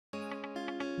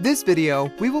This video,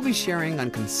 we will be sharing on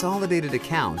consolidated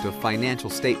account of financial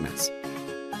statements.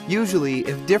 Usually,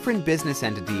 if different business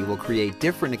entity will create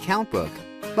different account book,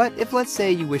 but if let's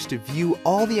say you wish to view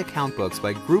all the account books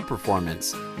by group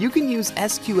performance, you can use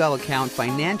SQL Account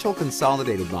Financial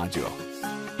Consolidated module.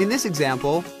 In this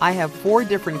example, I have 4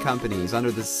 different companies under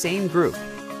the same group,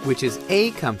 which is A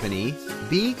company,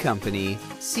 B company,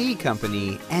 C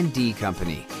company, and D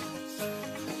company.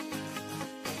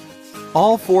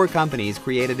 All 4 companies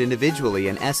created individually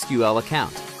an SQL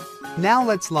account. Now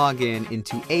let's log in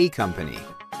into A company.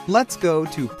 Let's go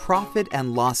to Profit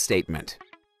and Loss Statement.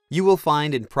 You will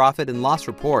find in Profit and Loss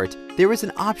Report, there is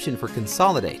an option for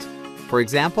Consolidate. For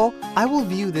example, I will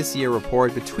view this year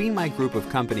report between my group of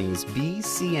companies B,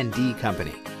 C, and D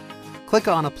company. Click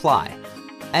on Apply.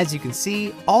 As you can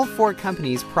see, all 4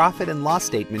 companies' profit and loss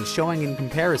statements showing in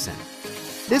comparison.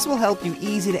 This will help you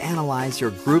easy to analyze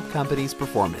your group company's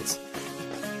performance.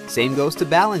 Same goes to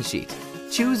Balance Sheet.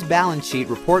 Choose Balance Sheet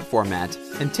report format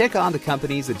and tick on the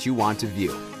companies that you want to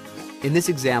view. In this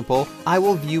example, I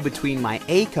will view between my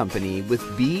A company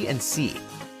with B and C.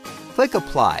 Click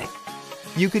Apply.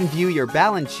 You can view your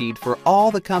balance sheet for all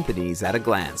the companies at a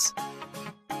glance.